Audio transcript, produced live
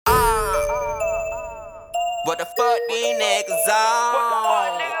What the fuck these niggas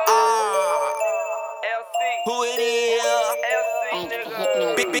on? Who it is?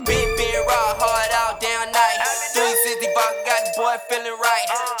 Big raw, hard out, down night. 360 vodka got the boy feeling right.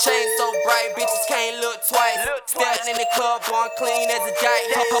 Chain so bright, bitches can't look twice. Stepped in the club, born clean as a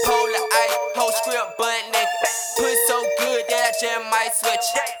dyke. Polar ice, whole script butt naked. Put so good that I just might switch.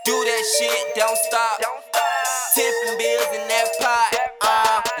 Do that shit, don't stop. Tipping bills in that pot.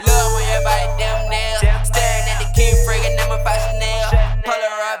 Love when everybody them nails. Staring at the king, friggin' them about Chanel.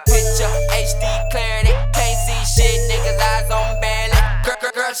 Polaroid picture, HD clarity. Can't see shit, niggas eyes on barely.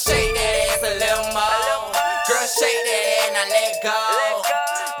 Girl, shake that ass a little more. Girl, shake that ass and I let go.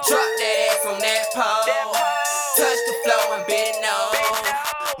 Drop that ass on that pole. Touch the floor and bend it no.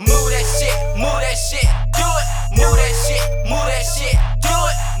 Move that shit, do it. Move that shit, do it. Move that shit, do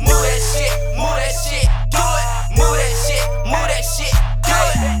it. Move that shit, do it.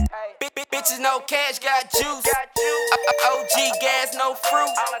 Bitches no cash, got juice. OG gas, no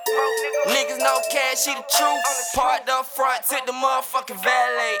fruit. Niggas no cash, she the truth. Parked up front, took the motherfucking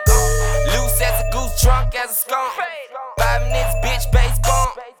valet. Loose as a goose, drunk as a skunk. 5 minutes, bitch, bass